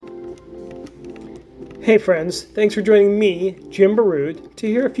Hey friends, thanks for joining me, Jim Barrood, to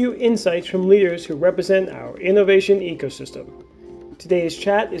hear a few insights from leaders who represent our innovation ecosystem. Today's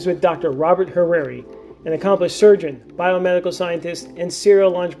chat is with Dr. Robert Hariri, an accomplished surgeon, biomedical scientist, and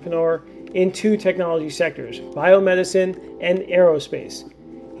serial entrepreneur in two technology sectors, biomedicine and aerospace.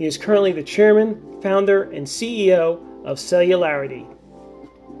 He is currently the chairman, founder, and CEO of Celularity.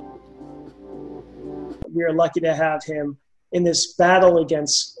 We are lucky to have him in this battle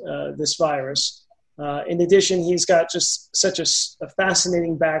against this virus. In addition, he's got just such a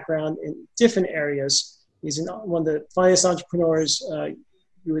fascinating background in different areas. He's one of the finest entrepreneurs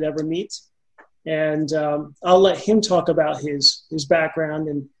you would ever meet. And I'll let him talk about his background,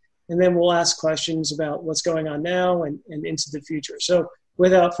 and then we'll ask questions about what's going on now and into the future. So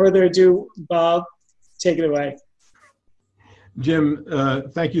without further ado, Bob, take it away. Jim,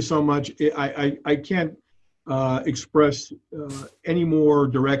 thank you so much. I can't express any more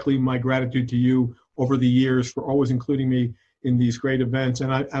directly my gratitude to you over the years for always including me in these great events,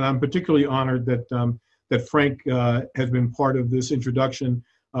 and I'm particularly honored that Frank has been part of this introduction.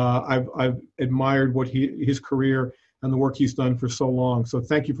 I've admired his career and the work he's done for so long. So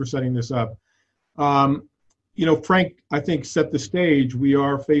thank you for setting this up. Frank, I think, set the stage. We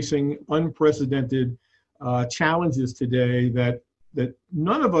are facing unprecedented challenges today that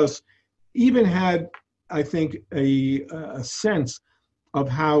none of us even had, I think, a sense of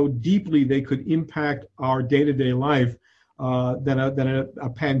how deeply they could impact our day-to-day life than a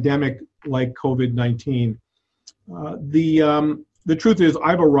pandemic like COVID-19. The truth is,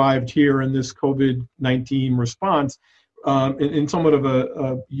 I've arrived here in this COVID-19 response in somewhat of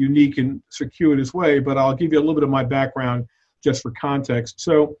a unique and circuitous way, but I'll give you a little bit of my background just for context.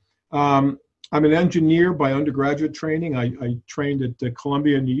 So I'm an engineer by undergraduate training. I trained at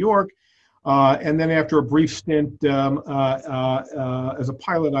Columbia, New York. And then after a brief stint as a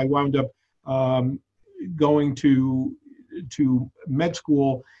pilot, I wound up going to med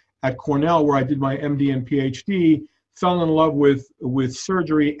school at Cornell, where I did my MD and PhD, fell in love with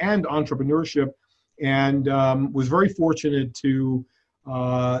surgery and entrepreneurship, and was very fortunate to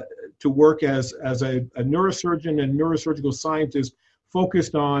work as a neurosurgeon and neurosurgical scientist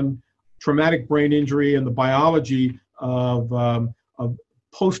focused on traumatic brain injury and the biology of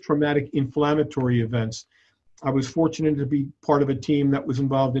post-traumatic inflammatory events. I was fortunate to be part of a team that was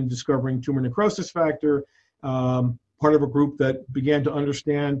involved in discovering tumor necrosis factor, part of a group that began to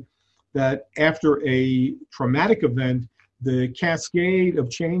understand that after a traumatic event, the cascade of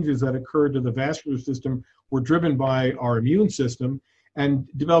changes that occurred to the vascular system were driven by our immune system, and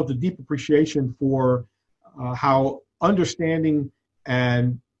developed a deep appreciation for how understanding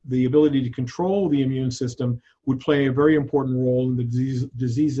and the ability to control the immune system would play a very important role in the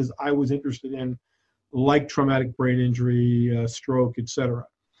diseases I was interested in, like traumatic brain injury, stroke, etc.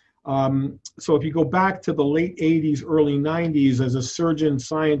 So if you go back to the late 80s, early 90s as a surgeon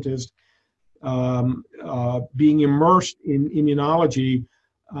scientist, being immersed in immunology,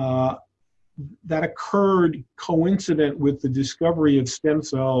 that occurred coincident with the discovery of stem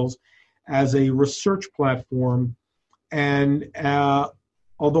cells as a research platform. And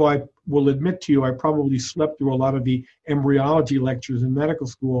although I will admit to you, I probably slept through a lot of the embryology lectures in medical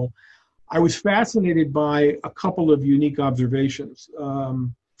school, I was fascinated by a couple of unique observations.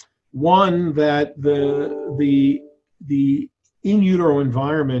 One, that the in utero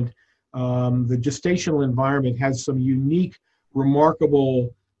environment, the gestational environment, has some unique,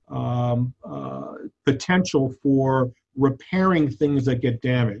 remarkable potential for repairing things that get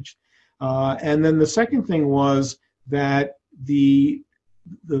damaged. And then the second thing was that the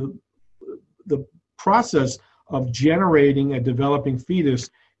process of generating a developing fetus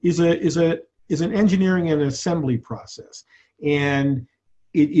is an engineering and assembly process, and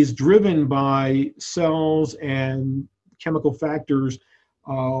it is driven by cells and chemical factors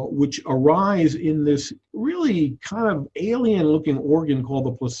which arise in this really kind of alien-looking organ called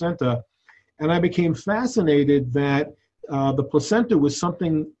the placenta. And I became fascinated that the placenta was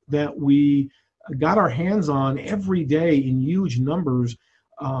something that we got our hands on every day in huge numbers,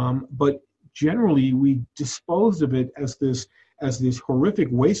 but generally we disposed of it as this horrific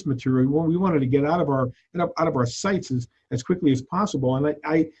waste material. We wanted to get out of our sights as quickly as possible. And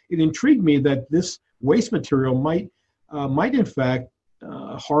it intrigued me that this waste material might in fact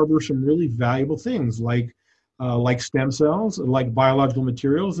harbor some really valuable things like stem cells, like biological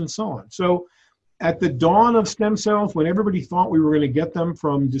materials, and so on. So at the dawn of stem cells, when everybody thought we were going to get them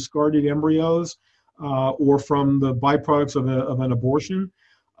from discarded embryos or from the byproducts of an abortion,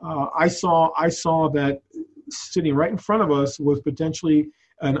 I saw that sitting right in front of us was potentially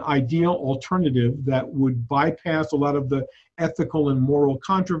an ideal alternative that would bypass a lot of the ethical and moral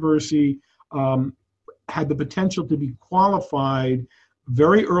controversy, had the potential to be qualified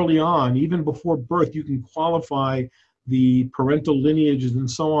very early on, even before birth. You can qualify the parental lineages and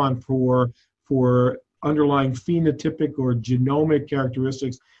so on for underlying phenotypic or genomic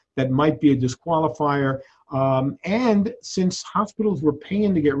characteristics that might be a disqualifier. And since hospitals were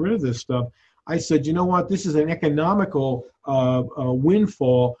paying to get rid of this stuff, I said, you know what, this is an economical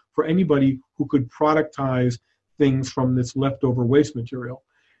windfall for anybody who could productize things from this leftover waste material.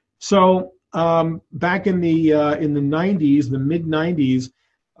 So back in the 90s, the mid-90s,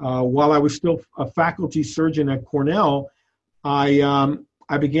 while I was still a faculty surgeon at Cornell,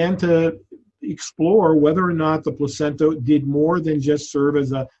 I began to explore whether or not the placenta did more than just serve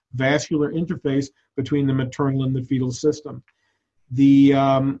as a vascular interface between the maternal and the fetal system.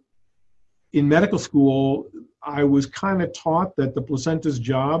 In medical school, I was kind of taught that the placenta's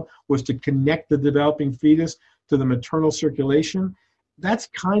job was to connect the developing fetus to the maternal circulation. That's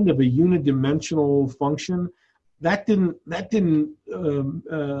kind of a unidimensional function. That didn't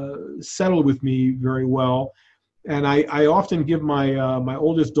settle with me very well. And I often give my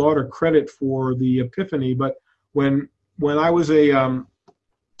oldest daughter credit for the epiphany. But when I was a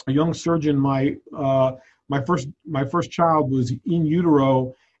young surgeon, my first child was in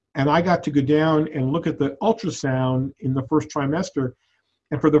utero, and I got to go down and look at the ultrasound in the first trimester.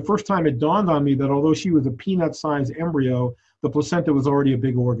 And for the first time, it dawned on me that although she was a peanut-sized embryo, the placenta was already a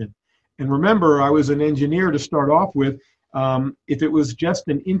big organ. And remember, I was an engineer to start off with. If it was just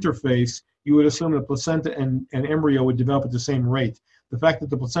an interface, you would assume the placenta and embryo would develop at the same rate. The fact that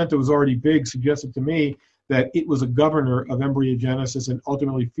the placenta was already big suggested to me that it was a governor of embryogenesis and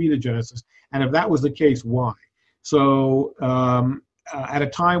ultimately fetogenesis. And if that was the case, why? So at a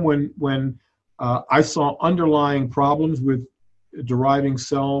time when I saw underlying problems with deriving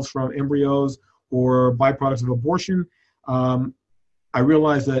cells from embryos or byproducts of abortion, I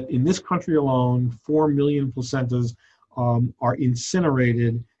realized that in this country alone, 4 million placentas are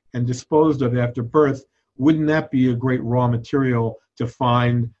incinerated and disposed of after birth. Wouldn't that be a great raw material to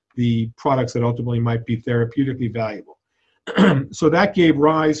find the products that ultimately might be therapeutically valuable? So that gave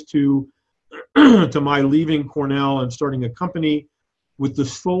rise to my leaving Cornell and starting a company with the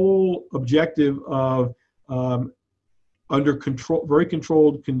sole objective of, under very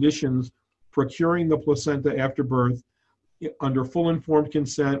controlled conditions, procuring the placenta after birth under full informed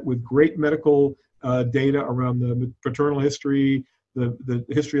consent with great medical data around the paternal history, the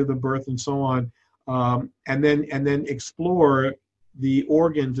history of the birth, and so on, and then explore the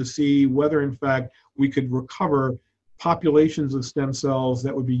organ to see whether, in fact, we could recover populations of stem cells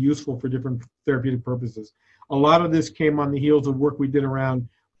that would be useful for different therapeutic purposes. A lot of this came on the heels of work we did around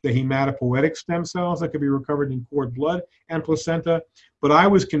the hematopoietic stem cells that could be recovered in cord blood and placenta. But I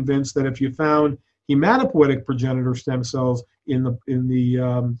was convinced that if you found hematopoietic progenitor stem cells in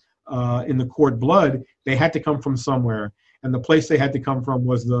the cord blood, they had to come from somewhere, and the place they had to come from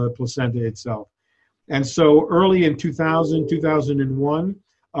was the placenta itself. And so early in 2001,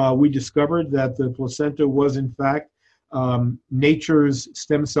 we discovered that the placenta was in fact nature's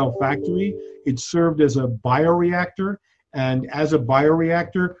stem cell factory. It served as a bioreactor, and as a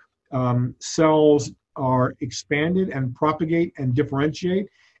bioreactor, cells are expanded and propagate and differentiate,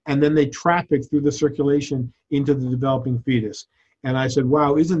 and then they traffic through the circulation into the developing fetus. And I said,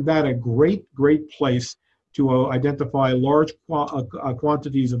 wow, isn't that a great place to identify large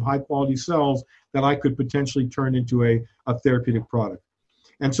quantities of high-quality cells that I could potentially turn into a therapeutic product.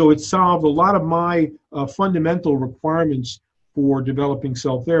 And so it solved a lot of my fundamental requirements for developing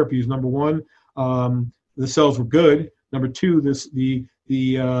cell therapies. Number one, the cells were good. Number two, the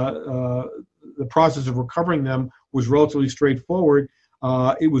process of recovering them was relatively straightforward.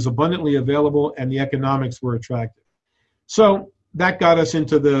 It was abundantly available, and the economics were attractive. So that got us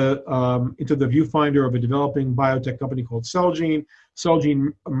into the viewfinder of a developing biotech company called Celgene.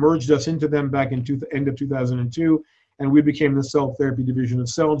 Celgene merged us into them back in end of 2002, and we became the cell therapy division of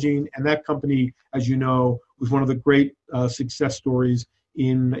Celgene. And that company, as you know, was one of the great success stories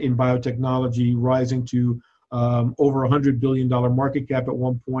in biotechnology, rising to over $100 billion market cap at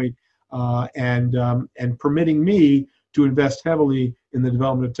one point, and permitting me to invest heavily in the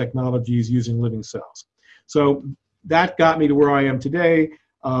development of technologies using living cells. So that got me to where I am today.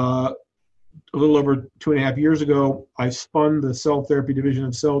 A little over 2.5 years ago, I spun the cell therapy division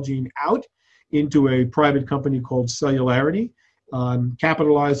of Celgene out into a private company called Celularity,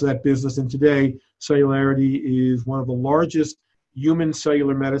 capitalized that business, and today Celularity is one of the largest human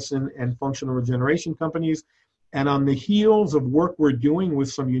cellular medicine and functional regeneration companies. And on the heels of work we're doing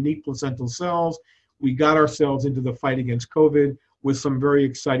with some unique placental cells, we got ourselves into the fight against COVID with some very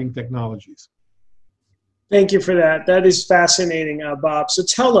exciting technologies. Thank you for that. That is fascinating, Bob. So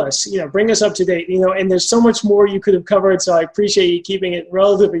tell us, bring us up to date, and there's so much more you could have covered. So I appreciate you keeping it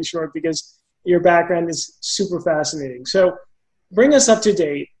relatively short because your background is super fascinating. So bring us up to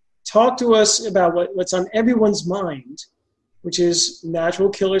date. Talk to us about what's on everyone's mind, which is natural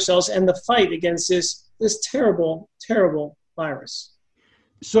killer cells and the fight against this terrible, terrible virus.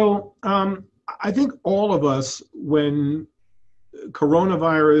 So I think all of us, when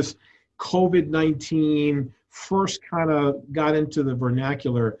coronavirus, COVID-19 first kind of got into the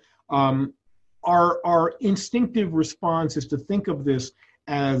vernacular, our instinctive response is to think of this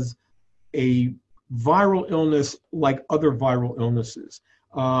as a viral illness like other viral illnesses.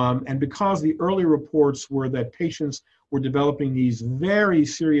 And because the early reports were that patients were developing these very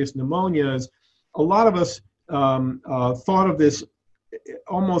serious pneumonias, a lot of us thought of this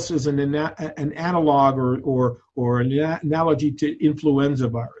almost as an analog or an analogy to influenza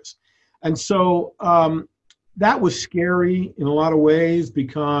virus. And so that was scary in a lot of ways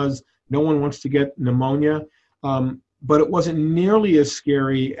because no one wants to get pneumonia. But it wasn't nearly as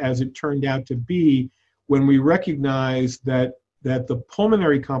scary as it turned out to be when we recognized that the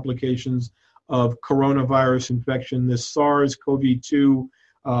pulmonary complications of coronavirus infection, this SARS-CoV-2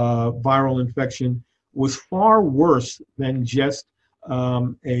 viral infection, was far worse than just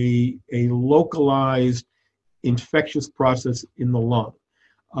a localized infectious process in the lung.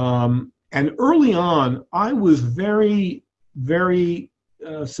 And early on, I was very, very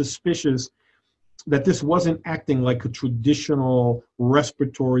suspicious that this wasn't acting like a traditional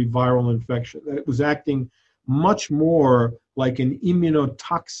respiratory viral infection, that it was acting much more like an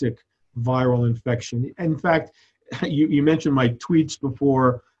immunotoxic viral infection. In fact, you mentioned my tweets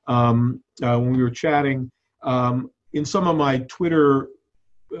before when we were chatting. In some of my Twitter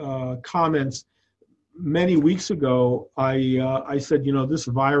comments many weeks ago, I said, this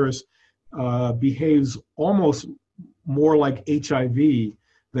virus behaves almost more like HIV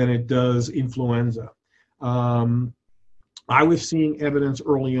than it does influenza. I was seeing evidence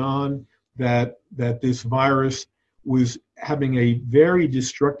early on that this virus was having a very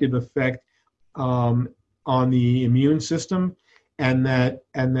destructive effect on the immune system, and that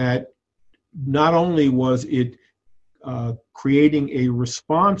not only was it creating a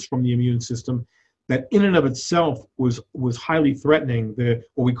response from the immune system that in and of itself was highly threatening,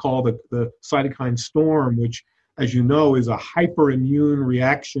 what we call the cytokine storm, which, as you know, is a hyperimmune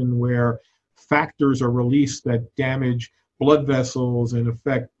reaction where factors are released that damage blood vessels and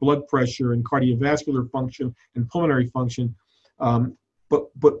affect blood pressure and cardiovascular function and pulmonary function.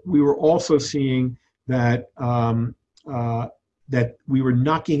 But we were also seeing that that we were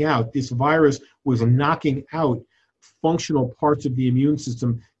knocking out, this virus was knocking out functional parts of the immune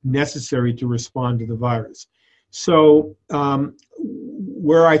system necessary to respond to the virus. So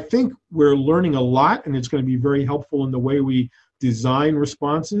where I think we're learning a lot, and it's going to be very helpful in the way we design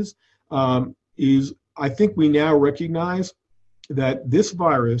responses, is I think we now recognize that this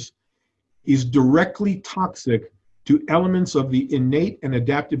virus is directly toxic to elements of the innate and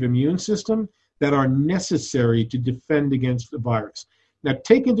adaptive immune system that are necessary to defend against the virus. Now,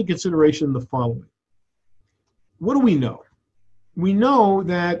 take into consideration the following. What do we know? We know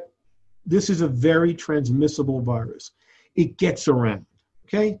that this is a very transmissible virus. It gets around,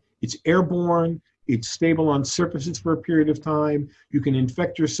 okay? It's airborne, it's stable on surfaces for a period of time. You can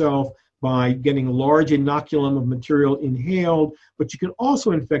infect yourself by getting a large inoculum of material inhaled, but you can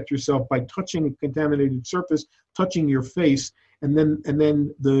also infect yourself by touching a contaminated surface, touching your face, and then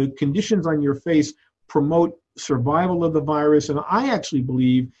the conditions on your face promote survival of the virus. And I actually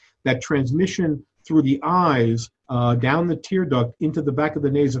believe that transmission through the eyes, down the tear duct, into the back of the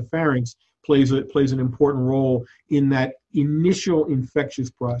nasopharynx plays an important role in that initial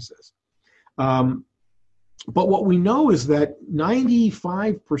infectious process. But what we know is that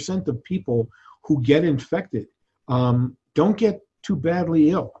 95% of people who get infected don't get too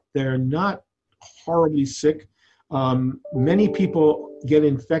badly ill. They're not horribly sick. Many people get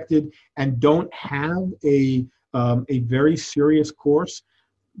infected and don't have a very serious course.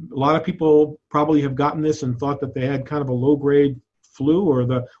 A lot of people probably have gotten this and thought that they had kind of a low-grade flu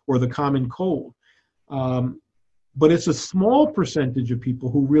or the common cold. But it's a small percentage of people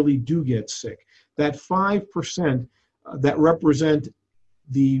who really do get sick. That 5% that represent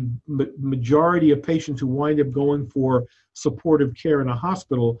the majority of patients who wind up going for supportive care in a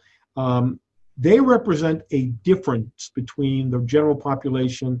hospital, they represent a difference between the general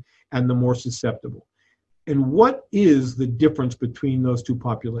population and the more susceptible. And what is the difference between those two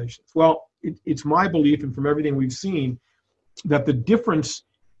populations? Well, it's my belief, and from everything we've seen, that the difference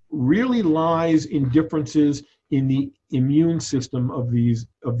really lies in differences in the immune system of these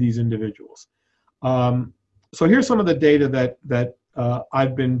individuals. So here's some of the data that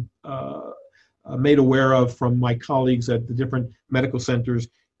I've been made aware of from my colleagues at the different medical centers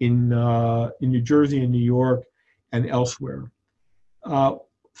in New Jersey and New York and elsewhere.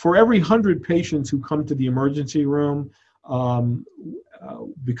 For every 100 patients who come to the emergency room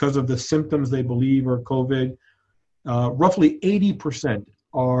because of the symptoms they believe are COVID, roughly 80%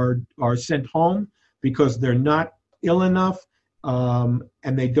 are sent home because they're not ill enough and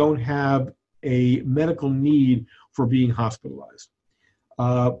they don't have a medical need for being hospitalized.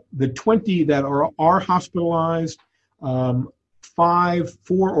 The 20 that are hospitalized, 4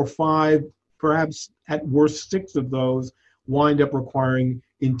 or 5, perhaps at worst 6 of those wind up requiring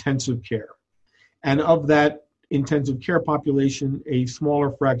intensive care. And of that intensive care population, a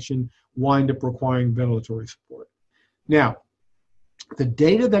smaller fraction wind up requiring ventilatory support. Now, the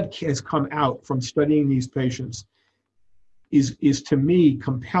data that has come out from studying these patients is to me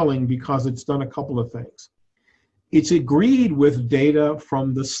compelling because it's done a couple of things. It's agreed with data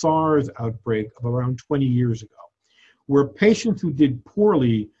from the SARS outbreak of around 20 years ago, where patients who did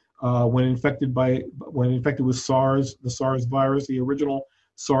poorly when infected with SARS, the SARS virus, the original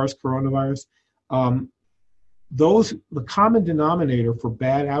SARS coronavirus, the common denominator for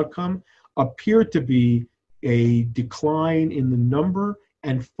bad outcome appeared to be a decline in the number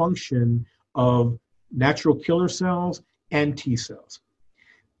and function of natural killer cells and T cells.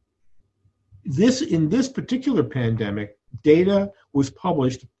 In this particular pandemic, data was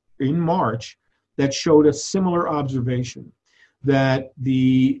published in March that showed a similar observation, that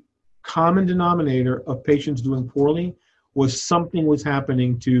the common denominator of patients doing poorly was something was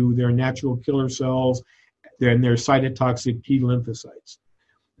happening to their natural killer cells and their cytotoxic T lymphocytes.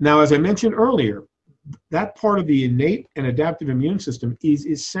 Now, as I mentioned earlier, that part of the innate and adaptive immune system is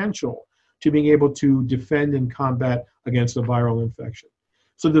essential to being able to defend and combat against a viral infection.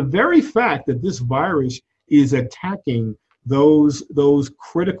 So the very fact that this virus is attacking those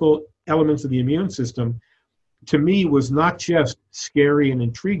critical elements of the immune system, to me, was not just scary and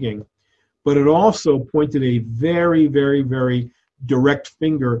intriguing, but it also pointed a very, very, very direct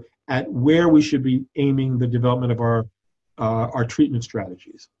finger at where we should be aiming the development of our treatment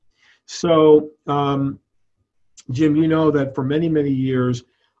strategies. So, Jim, you know that for many, many years,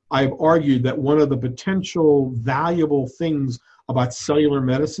 I've argued that one of the potential valuable things about cellular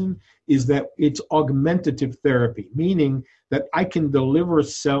medicine is that it's augmentative therapy, meaning that I can deliver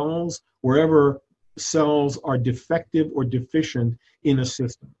cells wherever cells are defective or deficient in a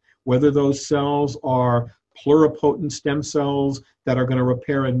system, whether those cells are pluripotent stem cells that are going to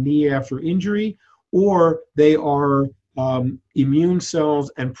repair a knee after injury, or they are immune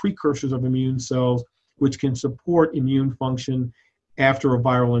cells and precursors of immune cells which can support immune function after a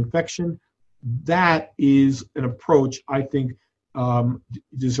viral infection. That is an approach I think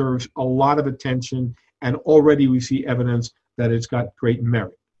deserves a lot of attention, and already we see evidence that it's got great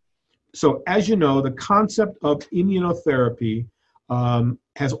merit. So as you know, the concept of immunotherapy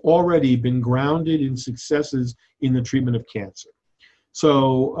has already been grounded in successes in the treatment of cancer.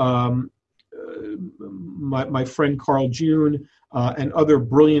 So my friend Carl June and other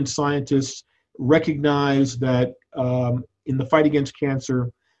brilliant scientists recognize that in the fight against cancer,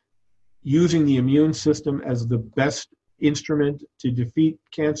 using the immune system as the best instrument to defeat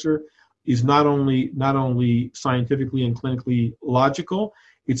cancer is not only scientifically and clinically logical,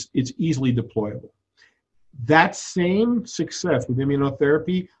 it's easily deployable. That same success with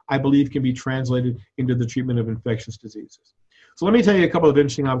immunotherapy, I believe, can be translated into the treatment of infectious diseases. So let me tell you a couple of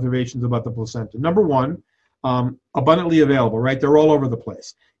interesting observations about the placenta. Number one, abundantly available, right? They're all over the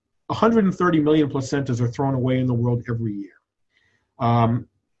place. 130 million placentas are thrown away in the world every year.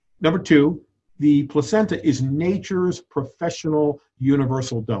 Number two, the placenta is nature's professional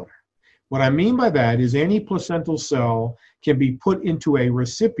universal donor. What I mean by that is any placental cell can be put into a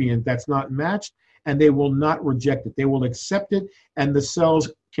recipient that's not matched, and they will not reject it. They will accept it, and the cells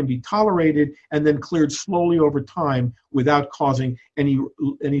can be tolerated and then cleared slowly over time without causing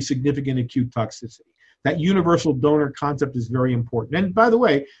any significant acute toxicity. That universal donor concept is very important. And by the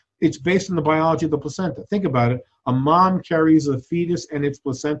way, it's based on the biology of the placenta. Think about it. A mom carries a fetus and its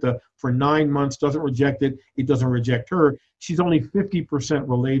placenta for 9 months, doesn't reject it, it doesn't reject her. She's only 50%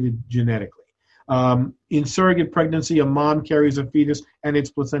 related genetically. In surrogate pregnancy, a mom carries a fetus and its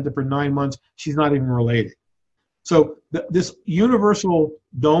placenta for 9 months, she's not even related. So this universal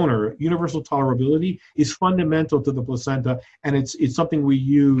donor, universal tolerability, is fundamental to the placenta, and it's something we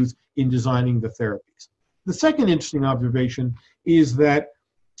use in designing the therapies. The second interesting observation is that,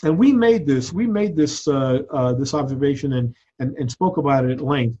 and we made this observation and spoke about it at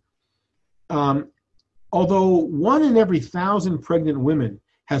length. Although 1 in every 1,000 pregnant women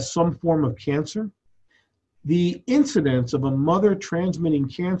has some form of cancer, the incidence of a mother transmitting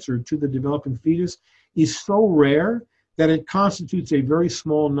cancer to the developing fetus is so rare that it constitutes a very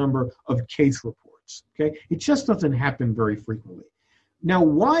small number of case reports. Okay, it just doesn't happen very frequently. Now,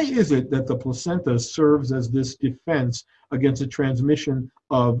 why is it that the placenta serves as this defense against the transmission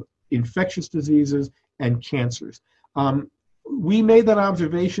of infectious diseases and cancers? We made that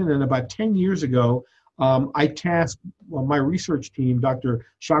observation, and about 10 years ago, I tasked my research team, Dr.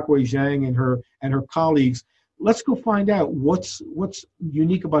 Shakwei Zhang and her colleagues, let's go find out what's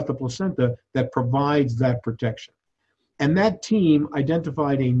unique about the placenta that provides that protection. And that team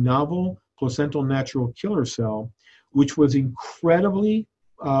identified a novel placental natural killer cell, which was incredibly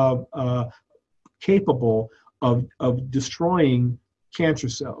capable of destroying cancer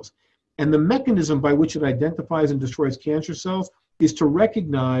cells. And the mechanism by which it identifies and destroys cancer cells is to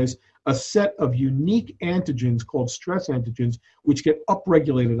recognize a set of unique antigens called stress antigens, which get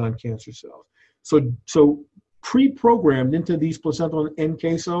upregulated on cancer cells. So pre-programmed into these placental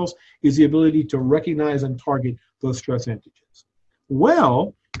NK cells is the ability to recognize and target those stress antigens.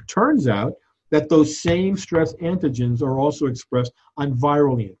 Well, it turns out that those same stress antigens are also expressed on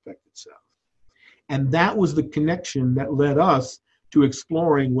virally infected cells. And that was the connection that led us to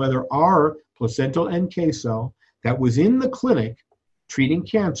exploring whether our placental NK cell that was in the clinic treating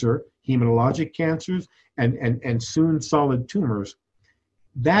cancer, hematologic cancers, and soon solid tumors,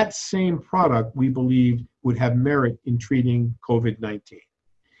 that same product we believed would have merit in treating COVID-19.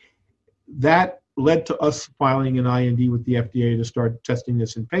 That led to us filing an IND with the FDA to start testing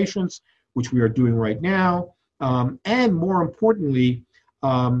this in patients, which we are doing right now. And more importantly,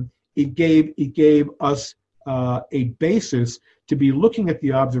 it gave us a basis to be looking at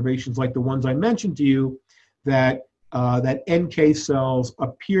the observations like the ones I mentioned to you, that NK cells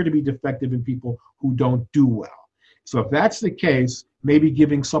appear to be defective in people who don't do well. So if that's the case, maybe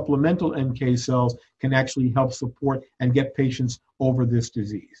giving supplemental NK cells can actually help support and get patients over this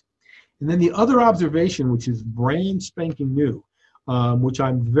disease. And then the other observation, which is brand spanking new, which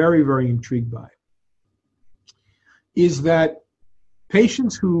I'm very, very intrigued by, is that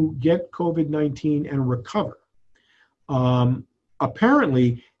patients who get COVID-19 and recover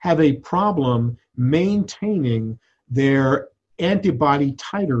apparently have a problem maintaining their antibody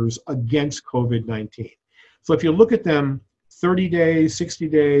titers against COVID-19. So if you look at them 30 days, 60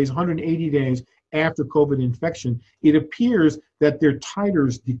 days, 180 days after COVID infection, it appears that their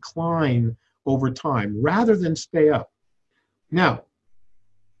titers decline over time rather than stay up. Now,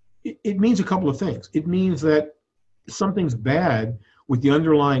 it means a couple of things. It means that something's bad with the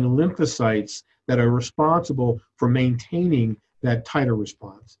underlying lymphocytes that are responsible for maintaining that titer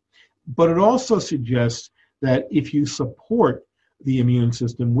response. But it also suggests that if you support the immune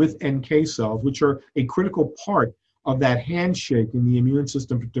system with NK cells, which are a critical part of that handshake in the immune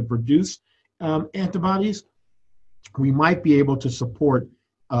system to produce antibodies, we might be able to support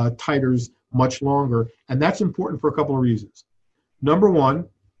titers much longer. And that's important for a couple of reasons. Number one,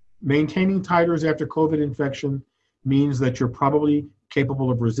 maintaining titers after COVID infection means that you're probably capable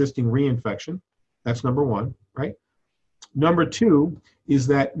of resisting reinfection. That's number one, right? Number two is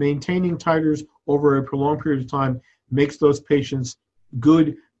that maintaining titers over a prolonged period of time makes those patients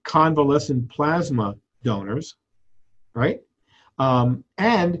good convalescent plasma donors, right?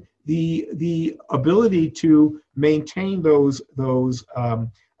 And the ability to maintain those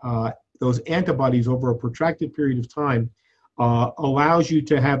antibodies over a protracted period of time allows you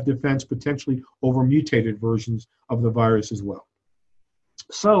to have defense potentially over mutated versions of the virus as well.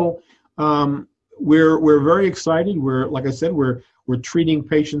 So we're very excited. Like I said, we're treating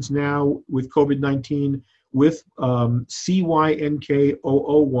patients now with COVID-19 with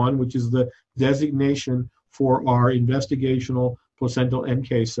CYNK001, which is the designation for our investigational placental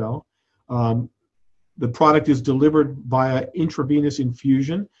NK cell. The product is delivered via intravenous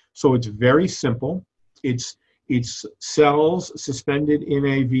infusion, so it's very simple. It's cells suspended in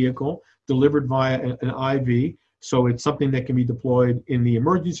a vehicle delivered via an IV, so it's something that can be deployed in the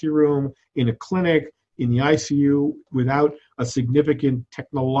emergency room, in a clinic, in the ICU without a significant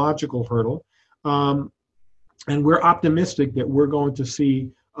technological hurdle. And we're optimistic that we're going to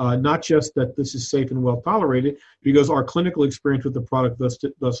see not just that this is safe and well tolerated, because our clinical experience with the product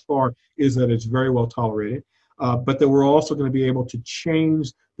thus far is that it's very well tolerated, but that we're also going to be able to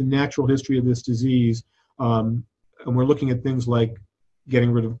change the natural history of this disease. And we're looking at things like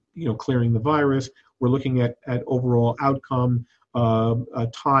getting rid of, clearing the virus. We're looking at overall outcome,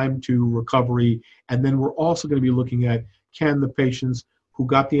 time to recovery. And then we're also going to be looking at, can the patients who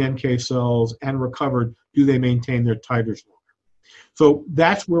got the NK cells and recovered, do they maintain their titers longer? So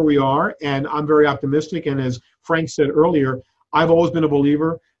that's where we are, and I'm very optimistic. And as Frank said earlier, I've always been a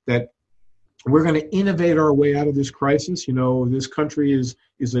believer that We're going to innovate our way out of this crisis. You know, this country is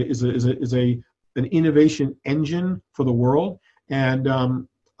an innovation engine for the world, and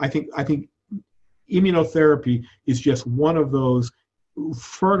I think immunotherapy is just one of those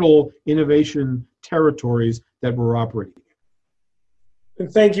fertile innovation territories that we're operating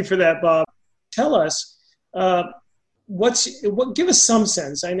in. Thank you for that, Bob. Tell us, give us some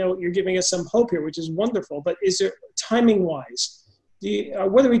sense. I know you're giving us some hope here, which is wonderful, but is there, timing-wise,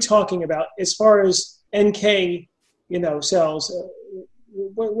 what are we talking about as far as NK, cells?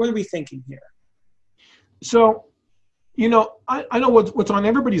 What are we thinking here? So, I know what's on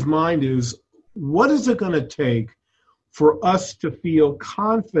everybody's mind is, what is it going to take for us to feel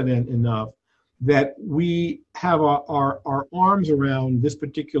confident enough that we have our arms around this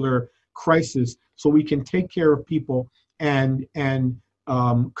particular crisis so we can take care of people and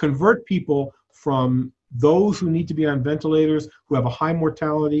convert people from those who need to be on ventilators, who have a high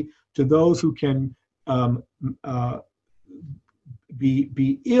mortality, to those who can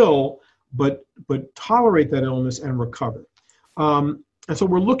be ill but tolerate that illness and recover. And so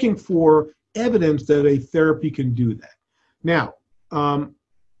we're looking for evidence that a therapy can do that. Now,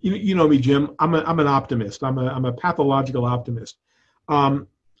 you know me, Jim. I'm an optimist. I'm a pathological optimist.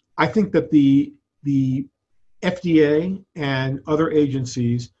 I think that the FDA and other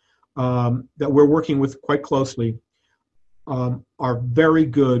agencies that we're working with quite closely are very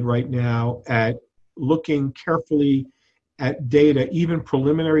good right now at looking carefully at data, even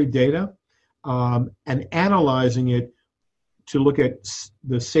preliminary data, and analyzing it to look at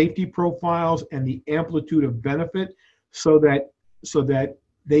the safety profiles and the amplitude of benefit, so that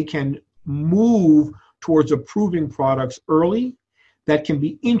they can move towards approving products early that can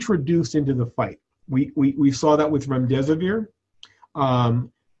be introduced into the fight. We saw that with remdesivir.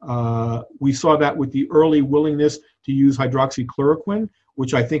 We saw that with the early willingness to use hydroxychloroquine,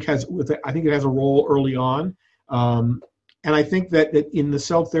 which I think it has a role early on. And I think that in the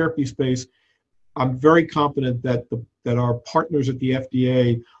cell therapy space, I'm very confident that our partners at the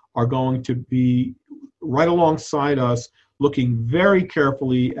FDA are going to be right alongside us, looking very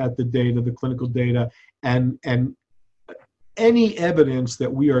carefully at the data, the clinical data, and any evidence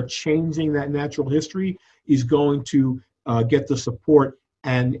that we are changing that natural history is going to get the support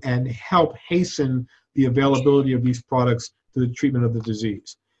and help hasten the availability of these products to the treatment of the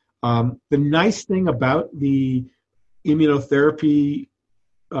disease. The nice thing about the immunotherapy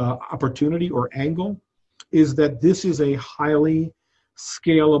opportunity or angle is that this is a highly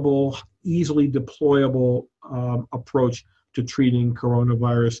scalable, easily deployable approach to treating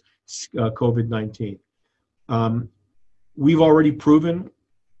coronavirus COVID-19. We've already proven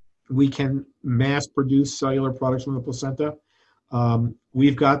we can mass produce cellular products from the placenta.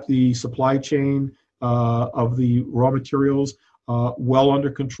 We've got the supply chain of the raw materials well under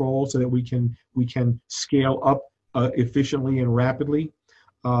control so that we can scale up efficiently and rapidly.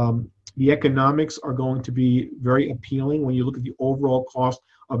 The economics are going to be very appealing when you look at the overall cost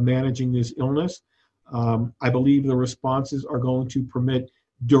of managing this illness. I believe the responses are going to permit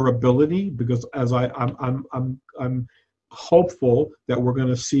durability, because as I'm hopeful that we're going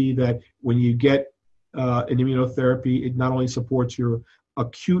to see that when you get an immunotherapy, it not only supports your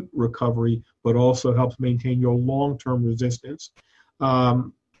acute recovery, but also helps maintain your long-term resistance.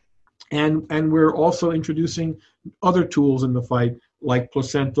 And we're also introducing other tools in the fight, like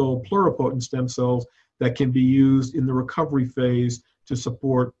placental pluripotent stem cells that can be used in the recovery phase to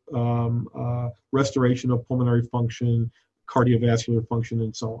support restoration of pulmonary function, cardiovascular function,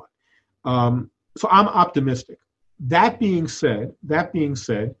 and so on. So I'm optimistic. That being said,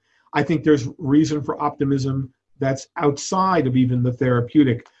 I think there's reason for optimism that's outside of even the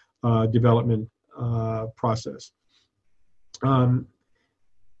therapeutic development process.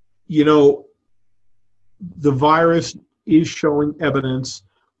 The virus is showing evidence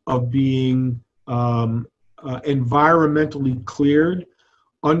of being environmentally cleared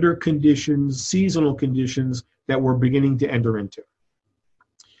under conditions, seasonal conditions that we're beginning to enter into.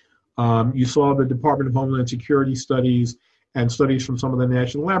 You saw the Department of Homeland Security studies and studies from some of the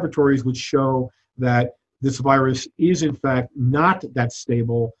national laboratories which show that this virus is in fact not that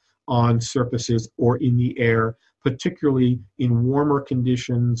stable on surfaces or in the air, particularly in warmer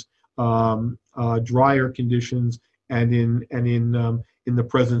conditions, drier conditions, and in the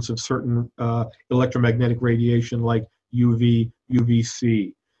presence of certain electromagnetic radiation like UV,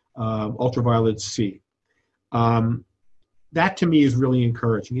 UVC, ultraviolet C. That to me is really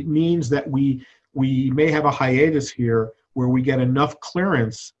encouraging. It means that we may have a hiatus here where we get enough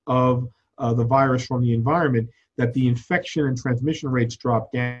clearance of the virus from the environment that the infection and transmission rates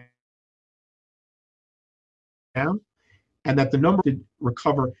drop down, and that the number did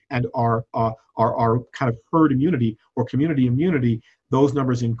recover and are kind of herd immunity or community immunity, those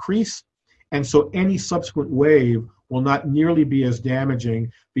numbers increase. And so any subsequent wave will not nearly be as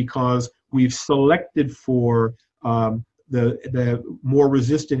damaging because we've selected for the more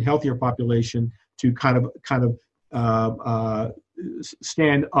resistant, healthier population to kind of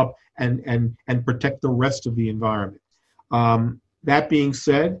stand up and protect the rest of the environment. That being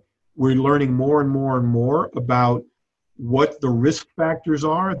said, we're learning more and more and more about what the risk factors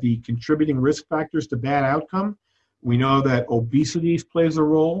are, the contributing risk factors to bad outcome. We know that obesity plays a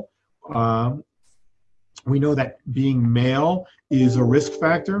role. We know that being male is a risk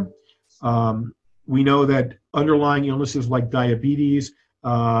factor. We know that underlying illnesses like diabetes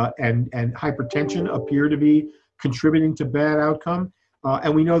and hypertension appear to be contributing to bad outcome.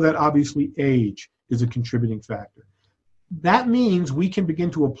 And we know that obviously age is a contributing factor. That means we can begin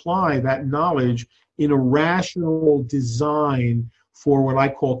to apply that knowledge in a rational design for what I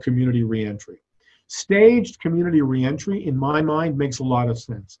call community reentry. Staged community reentry, in my mind, makes a lot of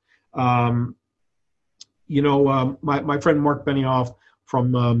sense. My friend Mark Benioff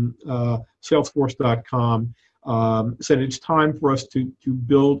from Salesforce.com said it's time for us to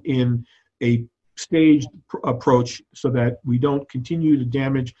build in a staged approach so that we don't continue to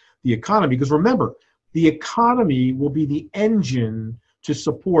damage the economy. Because remember, the economy will be the engine to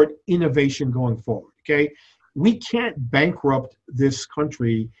support innovation going forward, okay? We can't bankrupt this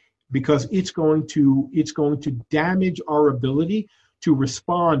country because it's going to damage our ability to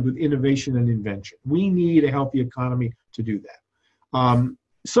respond with innovation and invention. We need a healthy economy to do that.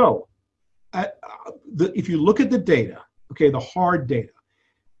 If you look at the data, okay, the hard data,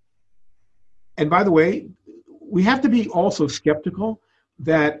 and by the way, we have to be also skeptical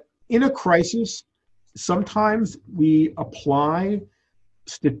that in a crisis, sometimes we apply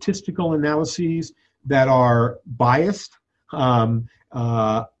statistical analyses that are biased. I'm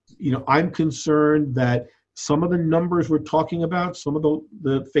concerned that some of the numbers we're talking about, some of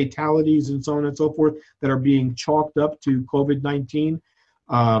the fatalities and so on and so forth that are being chalked up to COVID-19,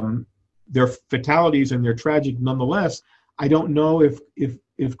 they're fatalities and they're tragic nonetheless. I don't know if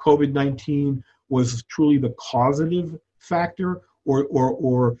COVID-19 was truly the causative factor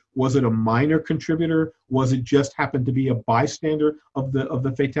or was it a minor contributor? Was it just happened to be a bystander of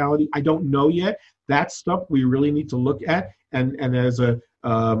the fatality? I don't know yet. That's stuff we really need to look at. And as a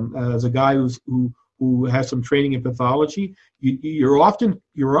guy who has some training in pathology, you're often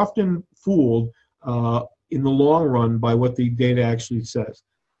fooled in the long run by what the data actually says.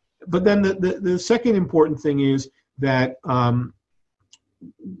 But then the second important thing is that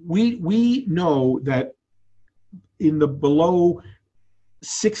we know that in the below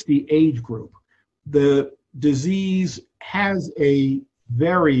 60 age group, the disease has a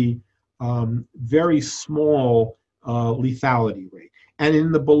very, very small lethality rate. And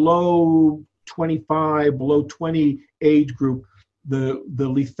in the below 25, below 20 age group, the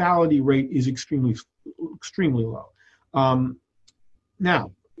lethality rate is extremely low.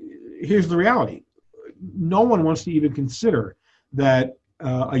 Now, here's the reality. No one wants to even consider that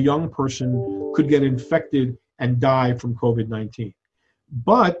a young person could get infected and die from COVID-19.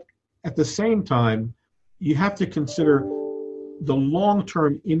 But at the same time, you have to consider the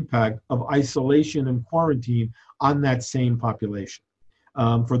long-term impact of isolation and quarantine on that same population.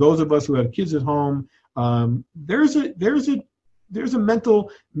 For those of us who have kids at home, there's a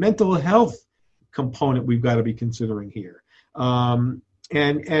mental health component we've got to be considering here. And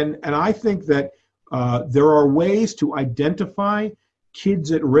I think that there are ways to identify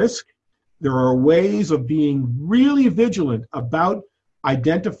kids at risk. There are ways of being really vigilant about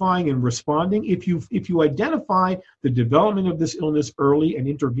identifying and responding. If you identify the development of this illness early and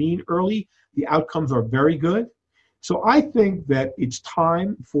intervene early, the outcomes are very good. So I think that it's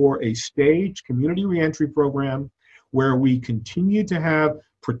time for a staged community reentry program where we continue to have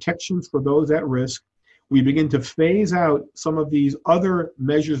protections for those at risk. We begin to phase out some of these other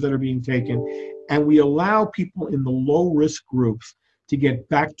measures that are being taken, and we allow people in the low-risk groups to get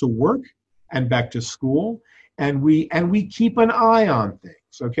back to work and back to school, and we keep an eye on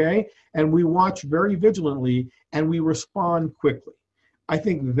things, okay? And we watch very vigilantly, and we respond quickly. I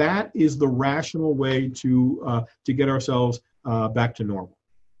think that is the rational way to get ourselves back to normal.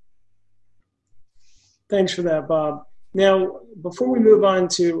 Thanks for that, Bob. Now, before we move on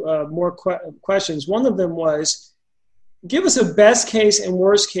to more questions, one of them was, give us a best case and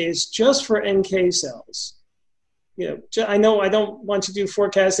worst case just for NK cells. I know I don't want to do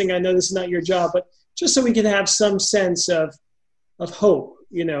forecasting. I know this is not your job, but just so we can have some sense of hope,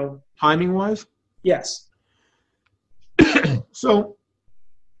 Timing-wise? Yes. So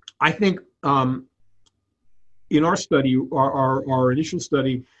I think in our study, our initial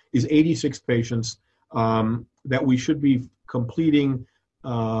study is 86 patients that we should be completing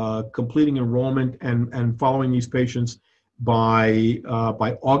enrollment and following these patients by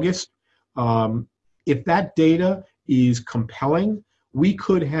August. If that data is compelling, we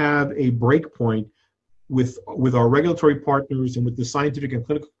could have a break point with our regulatory partners and with the scientific and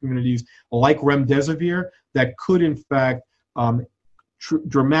clinical communities like remdesivir that could in fact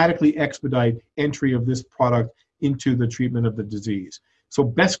dramatically expedite entry of this product into the treatment of the disease. So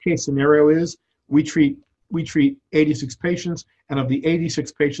best case scenario is we treat 86 patients, and of the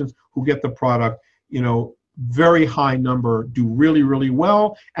 86 patients who get the product, very high number do really, really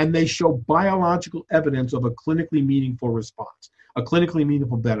well, and they show biological evidence of a clinically meaningful response, a clinically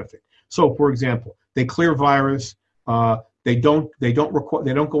meaningful benefit. So, for example, they clear virus, they don't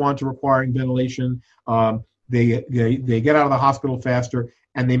go on to requiring ventilation, they get out of the hospital faster,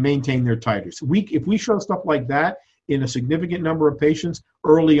 and they maintain their titers. If we show stuff like that in a significant number of patients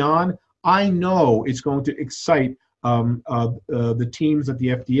early on, I know it's going to excite the teams at the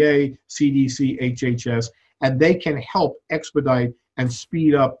FDA, CDC, HHS, and they can help expedite and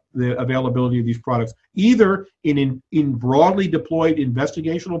speed up the availability of these products, either in broadly deployed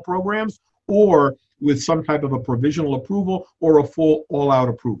investigational programs or with some type of a provisional approval or a full all-out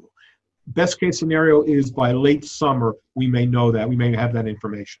approval. Best case scenario is by late summer, we may know that, we may have that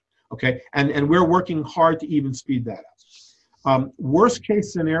information, okay? And we're working hard to even speed that up. Worst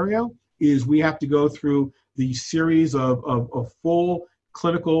case scenario is we have to go through the series of full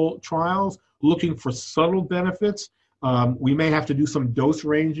clinical trials looking for subtle benefits. We may have to do some dose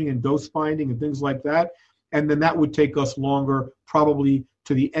ranging and dose finding and things like that. And then that would take us longer, probably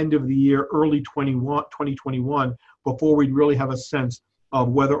to the end of the year, early 2021, before we'd really have a sense of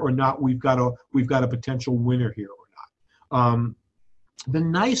whether or not we've got a potential winner here or not. The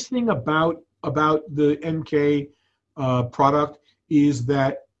nice thing about the NK product is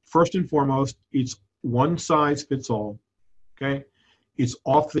that, first and foremost, it's one size fits all, okay? It's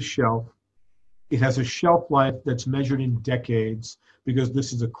off the shelf. It has a shelf life that's measured in decades because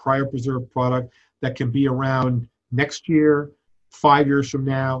this is a cryopreserved product that can be around next year, 5 years from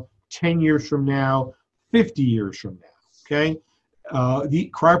now, 10 years from now, 50 years from now, okay? The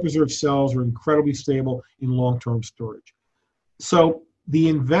cryopreserved cells are incredibly stable in long-term storage. So the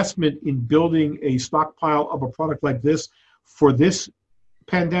investment in building a stockpile of a product like this for this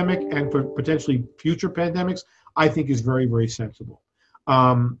pandemic and for potentially future pandemics, I think is very, very sensible.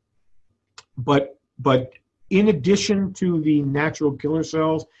 But in addition to the natural killer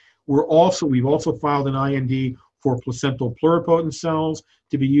cells, we've also filed an IND for placental pluripotent cells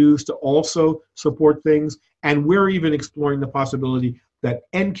to be used to also support things. And we're even exploring the possibility that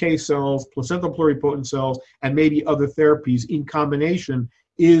NK cells, placental pluripotent cells, and maybe other therapies in combination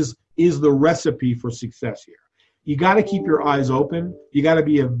is the recipe for success here. You got to keep your eyes open. You got to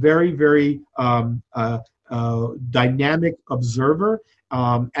be a very, very dynamic observer,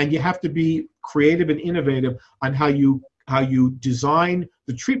 and you have to be creative and innovative on how you design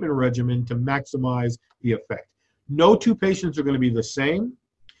the treatment regimen to maximize the effect. No two patients are going to be the same.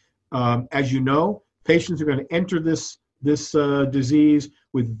 As you know, patients are going to enter this disease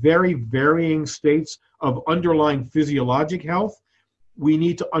with very varying states of underlying physiologic health. We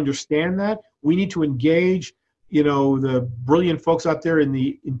need to understand that. We need to engage, the brilliant folks out there in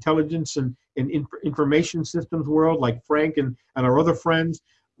the intelligence and information systems world, like Frank and our other friends.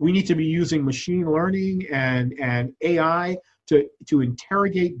 We need to be using machine learning and AI to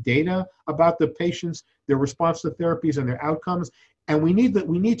interrogate data about the patients, their response to therapies, and their outcomes. And we need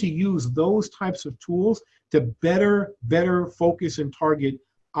to use those types of tools to better focus and target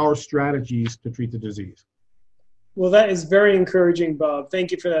our strategies to treat the disease. Well, that is very encouraging, Bob.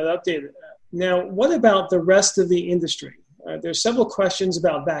 Thank you for that update. Now, what about the rest of the industry? There's several questions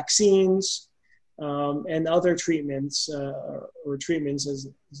about vaccines and other treatments, or treatments as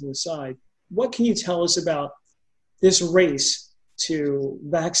an aside. What can you tell us about this race to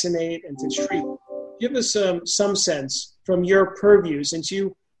vaccinate and to treat? Give us some sense from your purview, since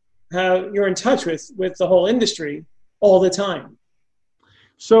you're in touch with the whole industry all the time.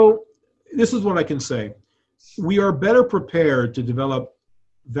 So this is what I can say. We are better prepared to develop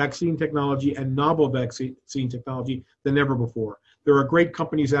vaccine technology and novel vaccine technology than ever before. There are great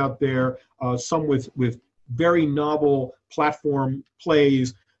companies out there, some with very novel platform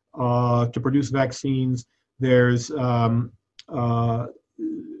plays to produce vaccines. There's Moderna.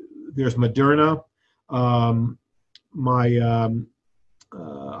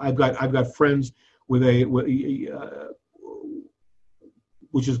 I've got friends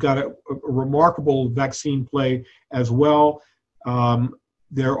which has got a remarkable vaccine play as well.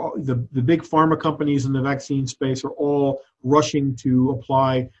 the big pharma companies in the vaccine space are all rushing to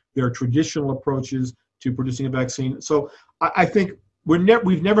apply their traditional approaches to producing a vaccine. So I think we've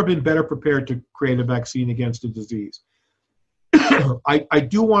never been better prepared to create a vaccine against a disease. I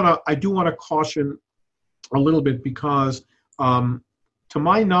do want to caution a little bit because, to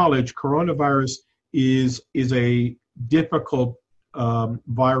my knowledge, coronavirus is a difficult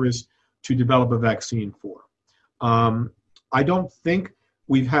virus to develop a vaccine for. I don't think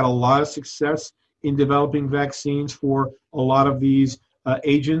we've had a lot of success in developing vaccines for a lot of these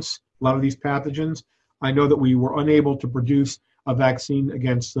agents, a lot of these pathogens. I know that we were unable to produce a vaccine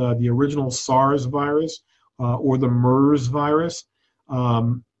against the original SARS virus or the MERS virus.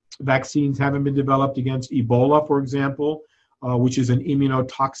 Vaccines haven't been developed against Ebola, for example, which is an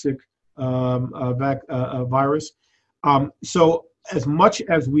immunotoxic virus. So as much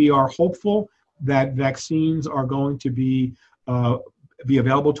as we are hopeful that vaccines are going to be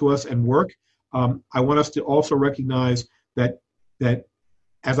available to us and work, I want us to also recognize that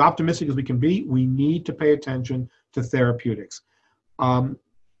as optimistic as we can be, we need to pay attention to therapeutics. I'm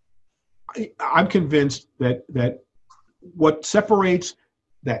convinced that what separates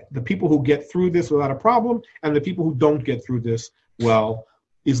the people who get through this without a problem and the people who don't get through this well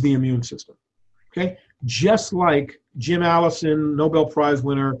is the immune system. Okay, just like Jim Allison, Nobel Prize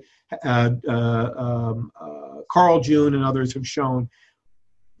winner, Carl June, and others have shown,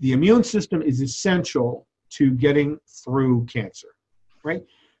 the immune system is essential to getting through cancer. Right?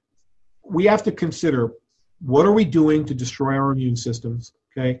 We have to consider, what are we doing to destroy our immune systems?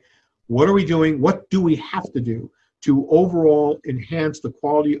 Okay, what are we doing? What do we have to do to overall enhance the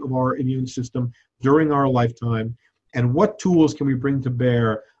quality of our immune system during our lifetime? And what tools can we bring to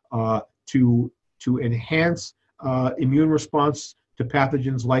bear to enhance immune response to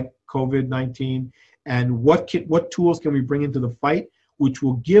pathogens like COVID-19? And what tools can we bring into the fight, which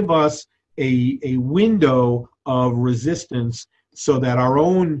will give us a window of resistance so that our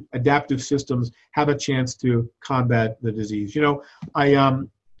own adaptive systems have a chance to combat the disease? You know,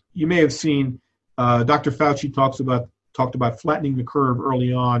 you may have seen Dr. Fauci talked about flattening the curve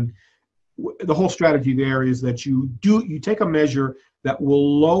early on. The whole strategy there is that you take a measure that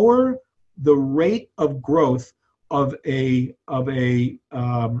will lower the rate of growth of a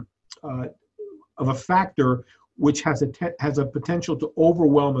factor which has a potential to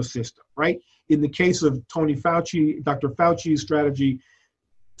overwhelm a system, right? In the case of Dr. Fauci's strategy,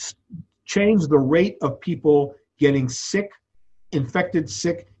 change the rate of people getting sick, infected,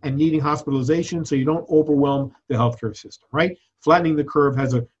 sick, and needing hospitalization so you don't overwhelm the healthcare system, right? Flattening the curve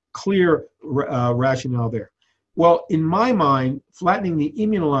has a clear rationale there. Well, in my mind, flattening the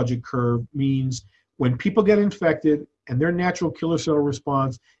immunologic curve means when people get infected and their natural killer cell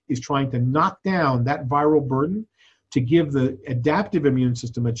response is trying to knock down that viral burden to give the adaptive immune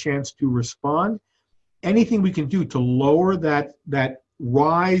system a chance to respond, anything we can do to lower that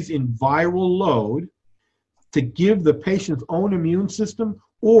rise in viral load to give the patient's own immune system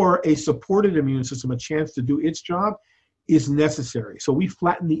or a supported immune system a chance to do its job is necessary. So we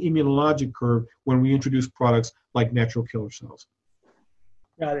flatten the immunologic curve when we introduce products like natural killer cells.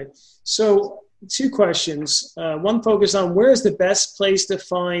 Got it. So 2 questions. One focused on where is the best place to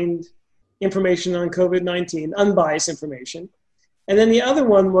find information on COVID-19, unbiased information. And then the other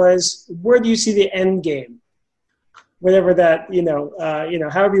one was, where do you see the end game? Whatever that,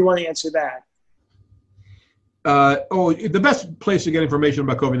 however you want to answer that. The best place to get information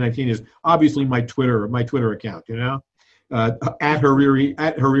about COVID-19 is obviously my Twitter account, at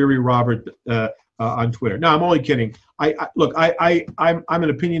Hariri Robert on Twitter. No, I'm only kidding. I'm an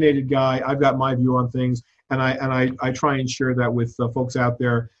opinionated guy. I've got my view on things, and I try and share that with folks out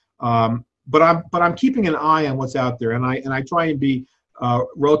there. But I'm keeping an eye on what's out there, and I try and be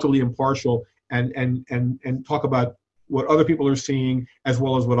relatively impartial and talk about what other people are seeing as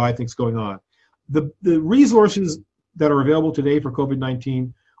well as what I think is going on. The resources that are available today for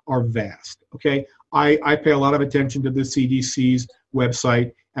COVID-19 are vast. Okay, I pay a lot of attention to the CDC's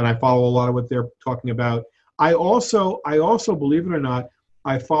website, and I follow a lot of what they're talking about. I also, believe it or not,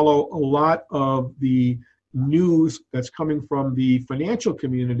 I follow a lot of the news that's coming from the financial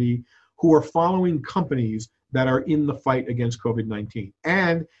community who are following companies that are in the fight against COVID-19.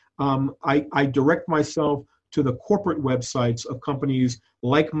 And I direct myself to the corporate websites of companies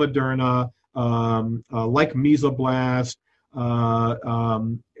like Moderna, like Mesoblast,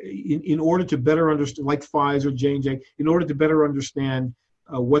 in order to better understand, like Pfizer, J&J, in order to better understand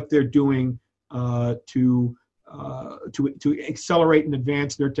what they're doing to accelerate and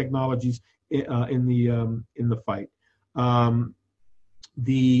advance their technologies in the fight.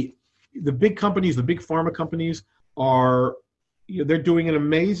 The big companies, the big pharma companies, are they're doing an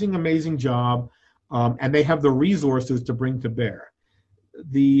amazing job, and they have the resources to bring to bear.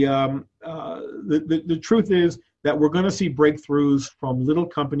 The truth is that we're going to see breakthroughs from little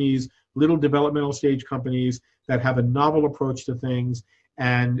companies, little developmental stage companies that have a novel approach to things,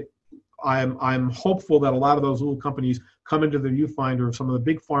 and I'm hopeful that a lot of those little companies come into the viewfinder of some of the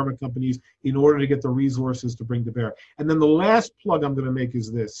big pharma companies in order to get the resources to bring to bear. And then the last plug I'm going to make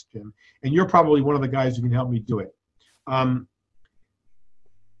is this, Jim, and you're probably one of the guys who can help me do it. I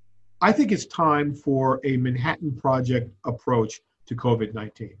think it's time for a Manhattan Project approach to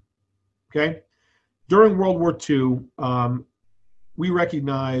COVID-19, okay? During World War II, we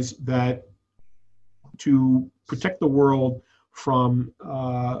recognized that to protect the world from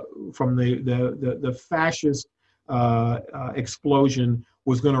the fascist explosion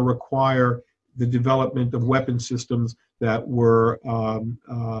was going to require the development of weapon systems that were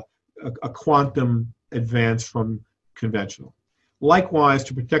a quantum advance from conventional. Likewise,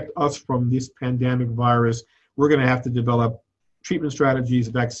 to protect us from this pandemic virus, we're going to have to develop treatment strategies,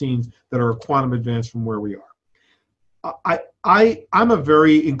 vaccines that are a quantum advance from where we are. I'm a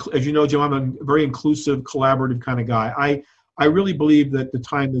very, as you know, Jim, I'm a very inclusive, collaborative kind of guy. I really believe that the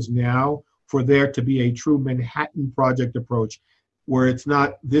time is now for there to be a true Manhattan Project approach, where it's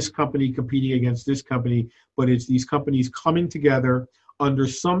not this company competing against this company, but it's these companies coming together under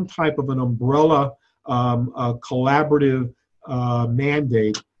some type of an umbrella, collaborative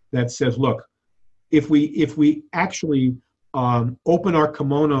mandate that says, look, if we actually open our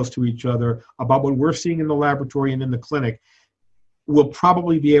kimonos to each other about what we're seeing in the laboratory and in the clinic, we'll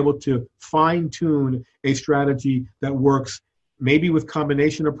probably be able to fine-tune a strategy that works maybe with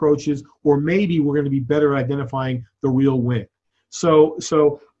combination approaches, or maybe we're going to be better identifying the real win.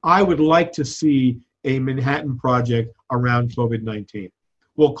 So I would like to see a Manhattan Project around COVID-19.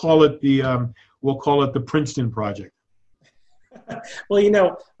 We'll call it the Princeton Project.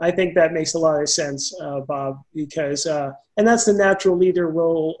 Well, I think that makes a lot of sense, Bob, because, and that's the natural leader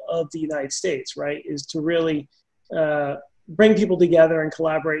role of the United States, right, is to really bring people together and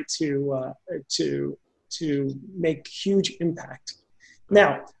collaborate to make huge impact.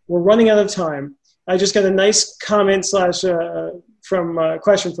 Now, we're running out of time. I just got a nice comment from a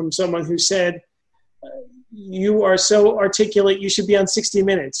question from someone who said, you are so articulate, you should be on 60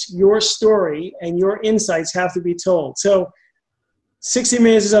 Minutes. Your story and your insights have to be told. So 60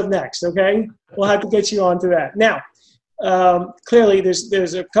 Minutes is up next, okay? We'll have to get you on to that. Now, clearly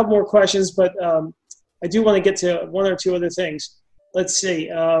there's a couple more questions, but I do want to get to one or two other things. Let's see.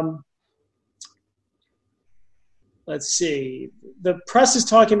 The press is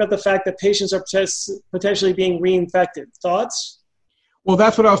talking about the fact that patients are potentially being reinfected. Thoughts? Well,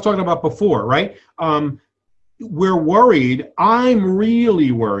 that's what I was talking about before, right? We're worried. I'm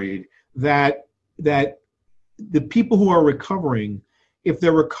really worried that the people who are recovering, if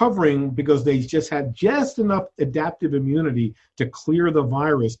they're recovering because they just had just enough adaptive immunity to clear the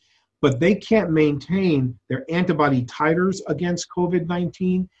virus, but they can't maintain their antibody titers against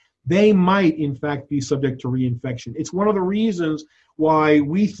COVID-19, they might, in fact, be subject to reinfection. It's one of the reasons why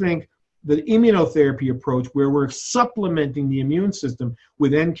we think the immunotherapy approach, where we're supplementing the immune system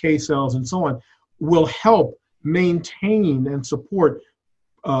with NK cells and so on, will help maintain and support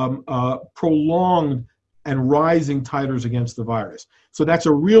prolonged and rising titers against the virus. So that's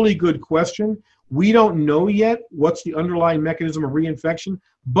a really good question. We don't know yet what's the underlying mechanism of reinfection,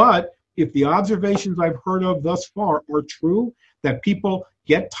 but if the observations I've heard of thus far are true, that people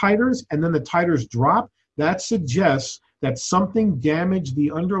get titers and then the titers drop, that suggests that something damaged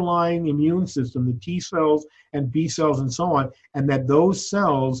the underlying immune system, the T cells and B cells and so on, and that those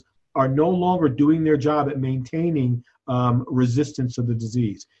cells are no longer doing their job at maintaining resistance to the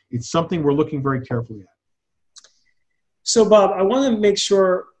disease. It's something we're looking very carefully at. So, Bob, I want to make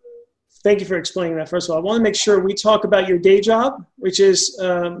sure, thank you for explaining that, first of all. I want to make sure we talk about your day job, which is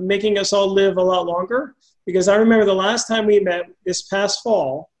making us all live a lot longer. Because I remember the last time we met this past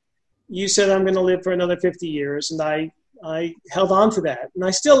fall, you said I'm going to live for another 50 years, and I held on to that. And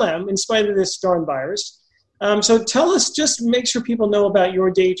I still am, in spite of this darn virus. So tell us, just make sure people know about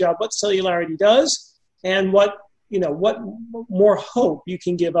your day job, what Celularity does, and what more hope you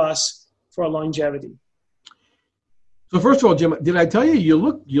can give us for longevity. So first of all, Jim, did I tell you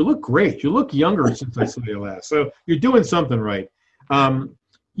you look great? You look younger since I saw you last. So you're doing something right.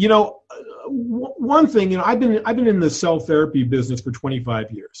 One thing, I've been in the cell therapy business for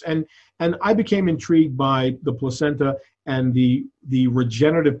 25 years, and I became intrigued by the placenta and the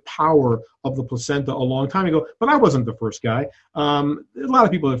regenerative power of the placenta a long time ago. But I wasn't the first guy. A lot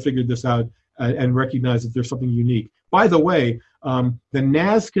of people have figured this out and recognized that there's something unique. By the way, the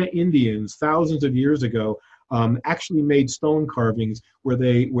Nazca Indians thousands of years ago actually made stone carvings where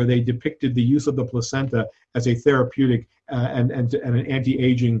they depicted the use of the placenta as a therapeutic and an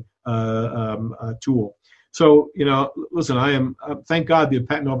anti-aging tool. So, listen, I am thank God the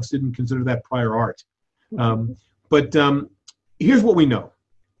patent office didn't consider that prior art. But here's what we know.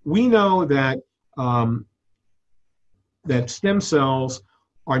 We know that that stem cells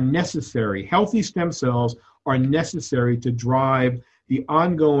are necessary. Healthy stem cells are necessary to drive the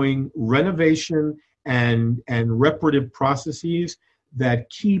ongoing renovation and reparative processes that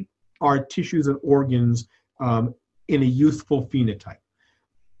keep our tissues and organs in a youthful phenotype.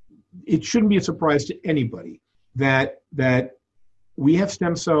 It shouldn't be a surprise to anybody that we have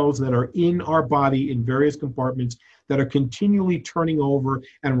stem cells that are in our body in various compartments that are continually turning over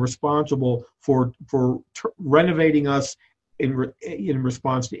and responsible for renovating us in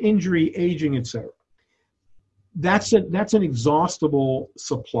response to injury, aging, etc. That's an exhaustible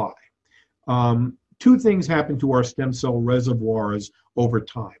supply. Two things happen to our stem cell reservoirs over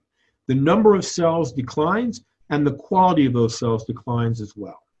time. The number of cells declines, and the quality of those cells declines as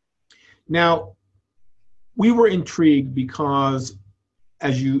well. Now, we were intrigued because,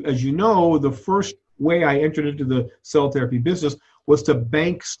 as you know, the first way I entered into the cell therapy business was to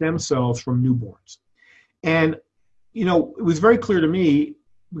bank stem cells from newborns. And, it was very clear to me,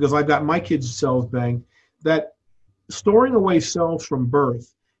 because I've got my kids' cells banked, that storing away cells from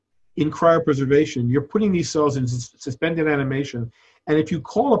birth in cryopreservation, you're putting these cells in suspended animation, and if you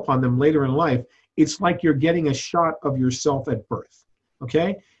call upon them later in life, it's like you're getting a shot of yourself at birth,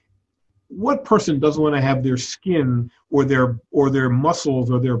 okay? What person doesn't want to have their skin or their muscles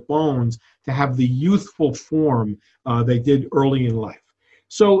or their bones to have the youthful form they did early in life?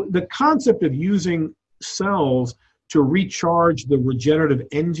 So the concept of using cells to recharge the regenerative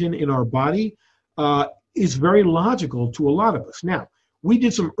engine in our body is very logical to a lot of us. Now, we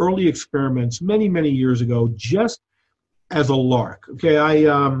did some early experiments many, many years ago just as a lark. Okay,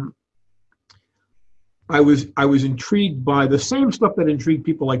 I was intrigued by the same stuff that intrigued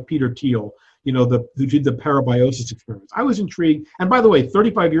people like Peter Thiel, who did the parabiosis experiments. I was intrigued, and by the way,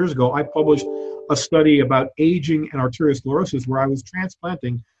 35 years ago, I published a study about aging and arteriosclerosis where I was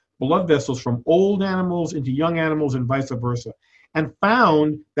transplanting blood vessels from old animals into young animals and vice versa, and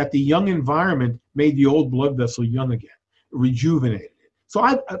found that the young environment made the old blood vessel young again, rejuvenated it.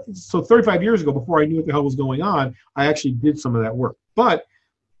 So 35 years ago, before I knew what the hell was going on, I actually did some of that work. But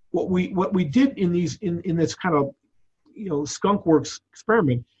what we did in this kind of skunk works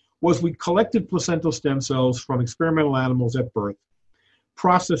experiment was we collected placental stem cells from experimental animals at birth,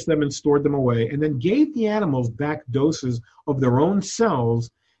 processed them and stored them away, and then gave the animals back doses of their own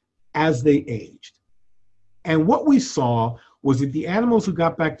cells as they aged. And what we saw was that the animals who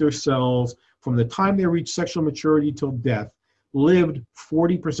got back their cells from the time they reached sexual maturity till death lived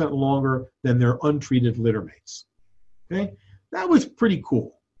 40% longer than their untreated litter mates. Okay? That was pretty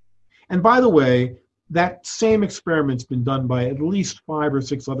cool. And by the way, that same experiment's been done by at least 5 or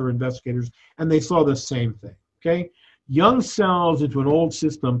 6 other investigators, and they saw the same thing. Okay? Young cells into an old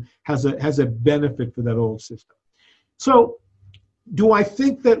system has a benefit for that old system. So, do I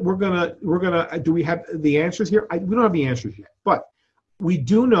think that do we have the answers here? We don't have the answers yet, but we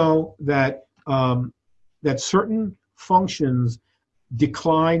do know that that certain functions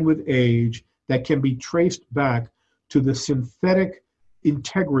decline with age that can be traced back to the synthetic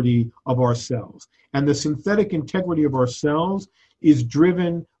integrity of our cells. And the synthetic integrity of our cells is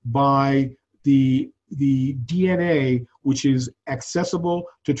driven by the DNA, which is accessible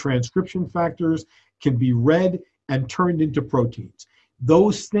to transcription factors, can be read and turned into proteins.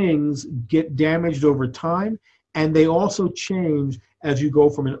 Those things get damaged over time, and they also change as you go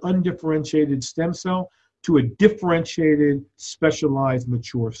from an undifferentiated stem cell to a differentiated, specialized,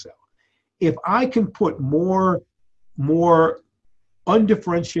 mature cell. If I can put more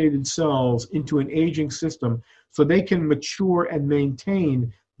undifferentiated cells into an aging system so they can mature and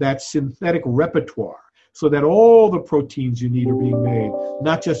maintain that synthetic repertoire so that all the proteins you need are being made,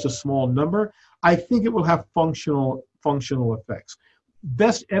 not just a small number, I think it will have functional effects.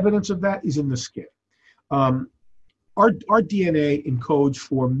 Best evidence of that is in the skin. Our DNA encodes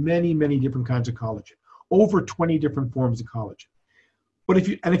for many, many different kinds of collagen, over 20 different forms of collagen. But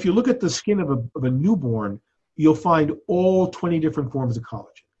if you look at the skin of a newborn, you'll find all 20 different forms of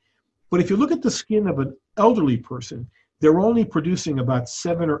collagen. But if you look at the skin of an elderly person, they're only producing about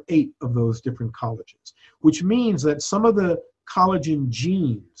 7 or 8 of those different collagens, which means that some of the collagen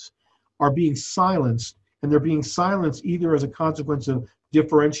genes are being silenced, and they're being silenced either as a consequence of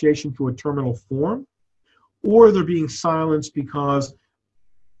differentiation to a terminal form, or they're being silenced because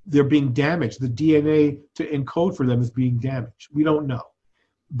they're being damaged. The DNA to encode for them is being damaged. We don't know.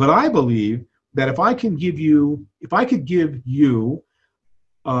 But I believe that if I could give you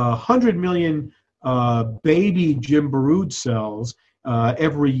 100 million baby Jim Barrood cells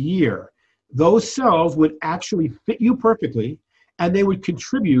every year, those cells would actually fit you perfectly, and they would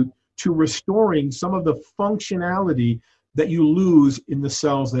contribute to restoring some of the functionality that you lose in the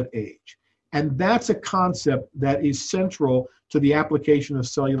cells that age. And that's a concept that is central to the application of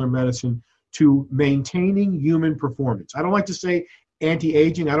cellular medicine to maintaining human performance. I don't like to say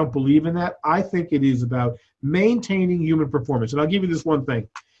anti-aging. I don't believe in that. I think it is about maintaining human performance. And I'll give you this one thing.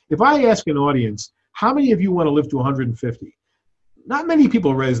 If I ask an audience, how many of you want to live to 150? Not many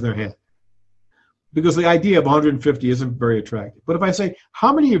people raise their hand, because the idea of 150 isn't very attractive. But if I say,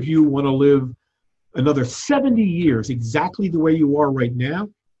 how many of you want to live another 70 years exactly the way you are right now,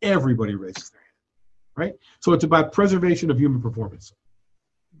 everybody raises their hand, right? So it's about preservation of human performance.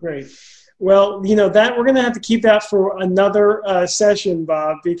 Great. Well, that we're going to have to keep that for another session,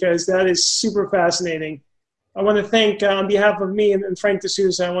 Bob, because that is super fascinating. I want to thank, on behalf of me and Frank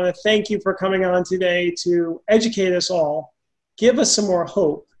D'Souza, I want to thank you for coming on today to educate us all, give us some more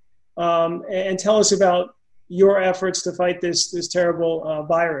hope, and tell us about your efforts to fight this terrible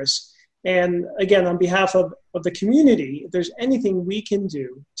virus. And again, on behalf of the community, if there's anything we can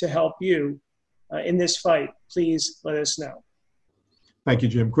do to help you in this fight, please let us know. Thank you,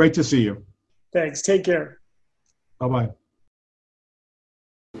 Jim. Great to see you. Thanks. Take care. Bye-bye.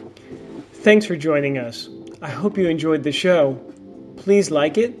 Thanks for joining us. I hope you enjoyed the show. Please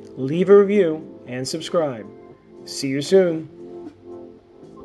like it, leave a review, and subscribe. See you soon.